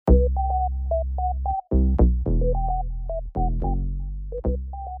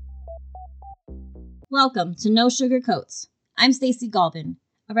Welcome to No Sugar Coats. I'm Stacey Galvin,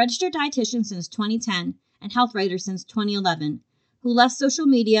 a registered dietitian since 2010 and health writer since 2011, who left social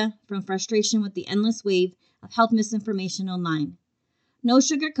media from frustration with the endless wave of health misinformation online. No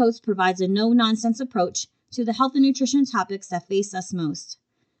Sugar Coats provides a no-nonsense approach to the health and nutrition topics that face us most.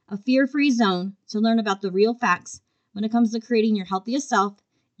 A fear-free zone to learn about the real facts when it comes to creating your healthiest self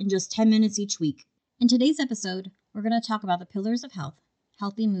in just 10 minutes each week. In today's episode, we're going to talk about the pillars of health,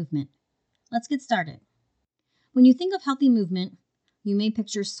 healthy movement. Let's get started. When you think of healthy movement, you may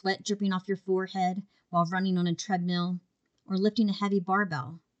picture sweat dripping off your forehead while running on a treadmill or lifting a heavy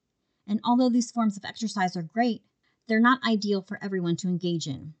barbell. And although these forms of exercise are great, they're not ideal for everyone to engage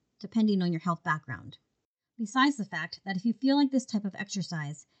in, depending on your health background. Besides the fact that if you feel like this type of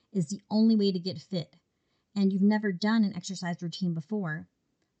exercise is the only way to get fit, and you've never done an exercise routine before,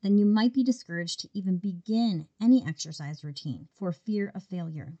 then you might be discouraged to even begin any exercise routine for fear of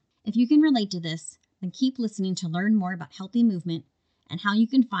failure. If you can relate to this, then keep listening to learn more about healthy movement and how you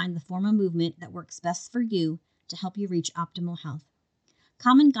can find the form of movement that works best for you to help you reach optimal health.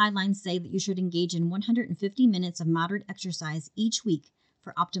 Common guidelines say that you should engage in 150 minutes of moderate exercise each week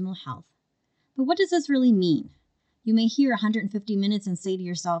for optimal health. But what does this really mean? You may hear 150 minutes and say to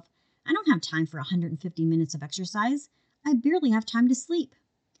yourself, I don't have time for 150 minutes of exercise. I barely have time to sleep.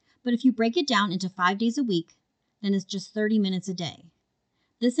 But if you break it down into 5 days a week, then it's just 30 minutes a day.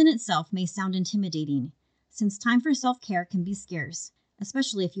 This in itself may sound intimidating, since time for self-care can be scarce,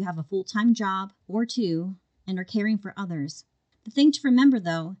 especially if you have a full-time job or two and are caring for others. The thing to remember,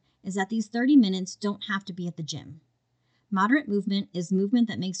 though, is that these 30 minutes don't have to be at the gym. Moderate movement is movement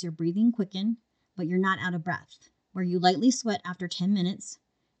that makes your breathing quicken, but you're not out of breath, where you lightly sweat after 10 minutes,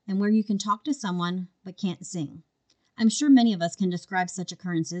 and where you can talk to someone but can't sing. I'm sure many of us can describe such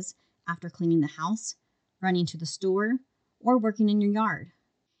occurrences after cleaning the house, running to the store, or working in your yard.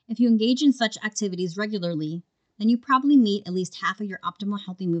 If you engage in such activities regularly, then you probably meet at least half of your optimal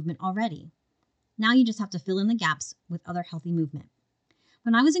healthy movement already. Now you just have to fill in the gaps with other healthy movement.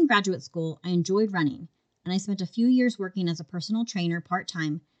 When I was in graduate school, I enjoyed running, and I spent a few years working as a personal trainer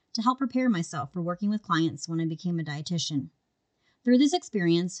part-time to help prepare myself for working with clients when I became a dietitian. Through this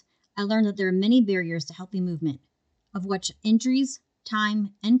experience, I learned that there are many barriers to healthy movement, of which injuries,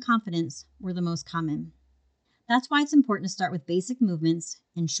 time, and confidence were the most common. That's why it's important to start with basic movements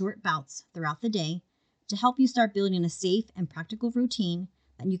in short bouts throughout the day to help you start building a safe and practical routine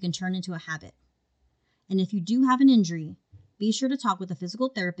that you can turn into a habit. And if you do have an injury, be sure to talk with a physical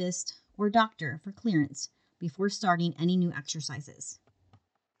therapist or doctor for clearance before starting any new exercises.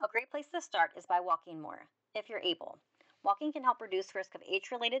 A great place to start is by walking more, if you're able. Walking can help reduce risk of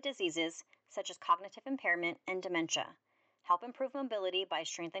age-related diseases such as cognitive impairment and dementia, help improve mobility by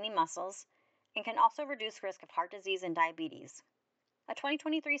strengthening muscles, and can also reduce risk of heart disease and diabetes. A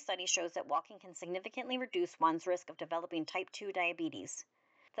 2023 study shows that walking can significantly reduce one's risk of developing type 2 diabetes.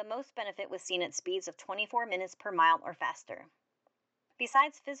 The most benefit was seen at speeds of 24 minutes per mile or faster.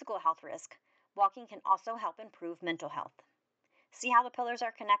 Besides physical health risk, walking can also help improve mental health. See how the pillars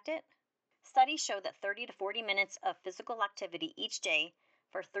are connected? Studies show that 30 to 40 minutes of physical activity each day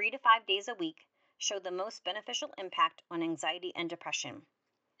for 3 to 5 days a week show the most beneficial impact on anxiety and depression.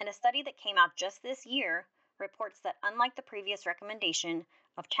 And a study that came out just this year reports that unlike the previous recommendation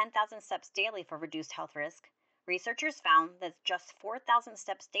of 10,000 steps daily for reduced health risk, researchers found that just 4,000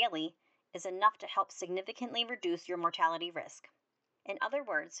 steps daily is enough to help significantly reduce your mortality risk. In other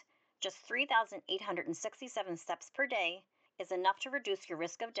words, just 3,867 steps per day is enough to reduce your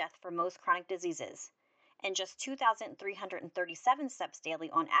risk of death for most chronic diseases, and just 2,337 steps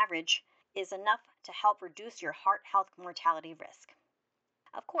daily on average is enough to help reduce your heart health mortality risk.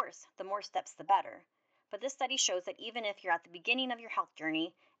 Of course, the more steps the better, but this study shows that even if you're at the beginning of your health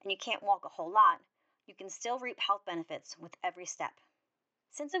journey and you can't walk a whole lot, you can still reap health benefits with every step.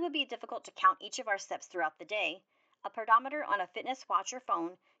 Since it would be difficult to count each of our steps throughout the day, a pedometer on a fitness watch or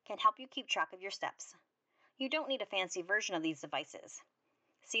phone can help you keep track of your steps. You don't need a fancy version of these devices.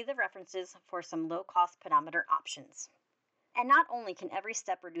 See the references for some low-cost pedometer options. And not only can every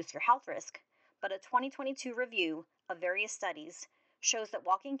step reduce your health risk, but a 2022 review of various studies shows that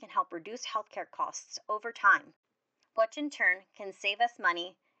walking can help reduce healthcare costs over time, which in turn can save us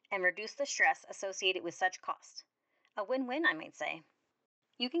money and reduce the stress associated with such costs. A win-win, I might say.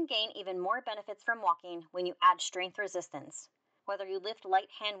 You can gain even more benefits from walking when you add strength resistance. Whether you lift light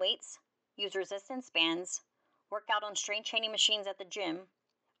hand weights, use resistance bands, work out on strength training machines at the gym,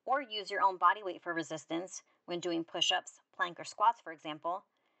 or use your own body weight for resistance when doing push-ups, plank, or squats, for example,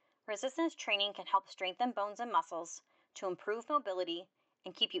 resistance training can help strengthen bones and muscles to improve mobility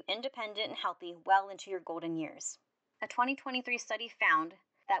and keep you independent and healthy well into your golden years. A 2023 study found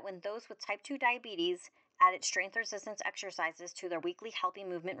that when those with type 2 diabetes added strength resistance exercises to their weekly healthy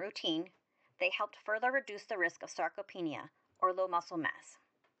movement routine, they helped further reduce the risk of sarcopenia, or low muscle mass.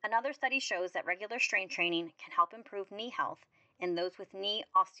 Another study shows that regular strength training can help improve knee health in those with knee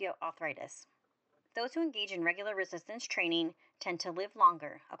osteoarthritis. Those who engage in regular resistance training tend to live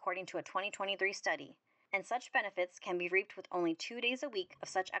longer, according to a 2023 study, and such benefits can be reaped with only 2 days a week of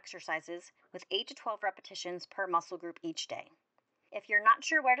such exercises with 8 to 12 repetitions per muscle group each day. If you're not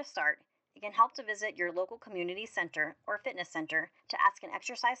sure where to start, it can help to visit your local community center or fitness center to ask an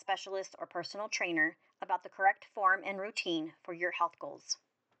exercise specialist or personal trainer about the correct form and routine for your health goals.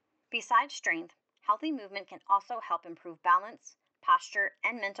 Besides strength, healthy movement can also help improve balance, posture,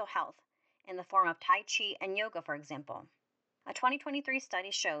 and mental health in the form of Tai Chi and yoga, for example. A 2023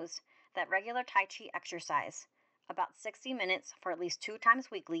 study shows that regular Tai Chi exercise, about 60 minutes for at least 2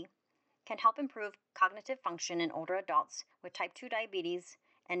 times weekly, can help improve cognitive function in older adults with type 2 diabetes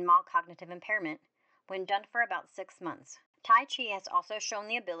and mild cognitive impairment when done for about 6 months. Tai Chi has also shown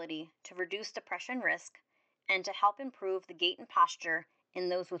the ability to reduce depression risk and to help improve the gait and posture in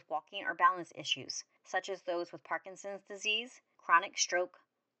those with walking or balance issues, such as those with Parkinson's disease, chronic stroke,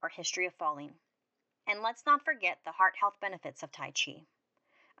 or history of falling. And let's not forget the heart health benefits of Tai Chi.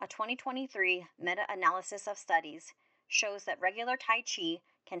 A 2023 meta-analysis of studies shows that regular Tai Chi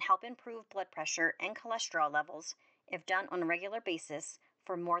can help improve blood pressure and cholesterol levels if done on a regular basis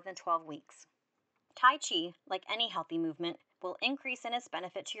for more than 12 weeks. Tai Chi, like any healthy movement, will increase in its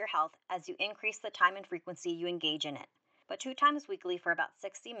benefit to your health as you increase the time and frequency you engage in it. But 2 times weekly for about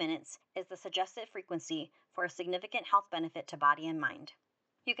 60 minutes is the suggested frequency for a significant health benefit to body and mind.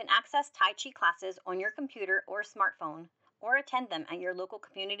 You can access Tai Chi classes on your computer or smartphone, or attend them at your local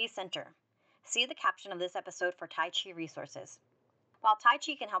community center. See the caption of this episode for Tai Chi resources. While Tai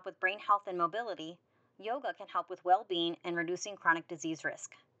Chi can help with brain health and mobility, yoga can help with well-being and reducing chronic disease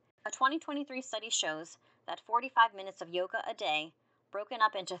risk. A 2023 study shows that 45 minutes of yoga a day, broken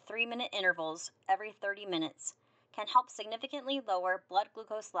up into 3-minute intervals every 30 minutes, can help significantly lower blood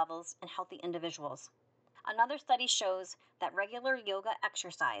glucose levels in healthy individuals. Another study shows that regular yoga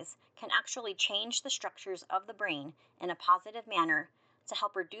exercise can actually change the structures of the brain in a positive manner to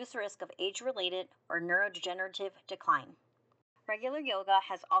help reduce risk of age-related or neurodegenerative decline. Regular yoga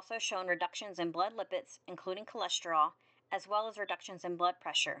has also shown reductions in blood lipids, including cholesterol, as well as reductions in blood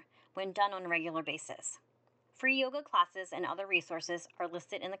pressure when done on a regular basis. Free yoga classes and other resources are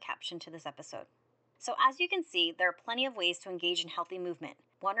listed in the caption to this episode. So as you can see, there are plenty of ways to engage in healthy movement,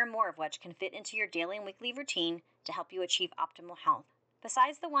 one or more of which can fit into your daily and weekly routine to help you achieve optimal health.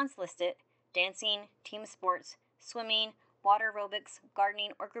 Besides the ones listed, dancing, team sports, swimming, water aerobics,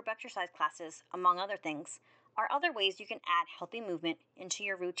 gardening, or group exercise classes, among other things, are other ways you can add healthy movement into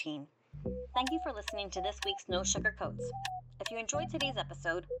your routine. Thank you for listening to this week's No Sugar Coats. If you enjoyed today's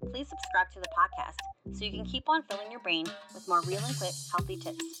episode, please subscribe to the podcast so you can keep on filling your brain with more real and quick healthy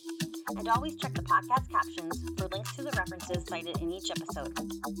tips. And always check the podcast captions for links to the references cited in each episode.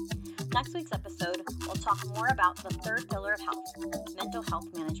 Next week's episode, we'll talk more about the third pillar of health, mental health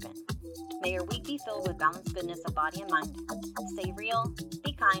management. May your week be filled with balanced goodness of body and mind. Stay real,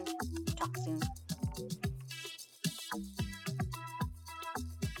 be kind, talk soon.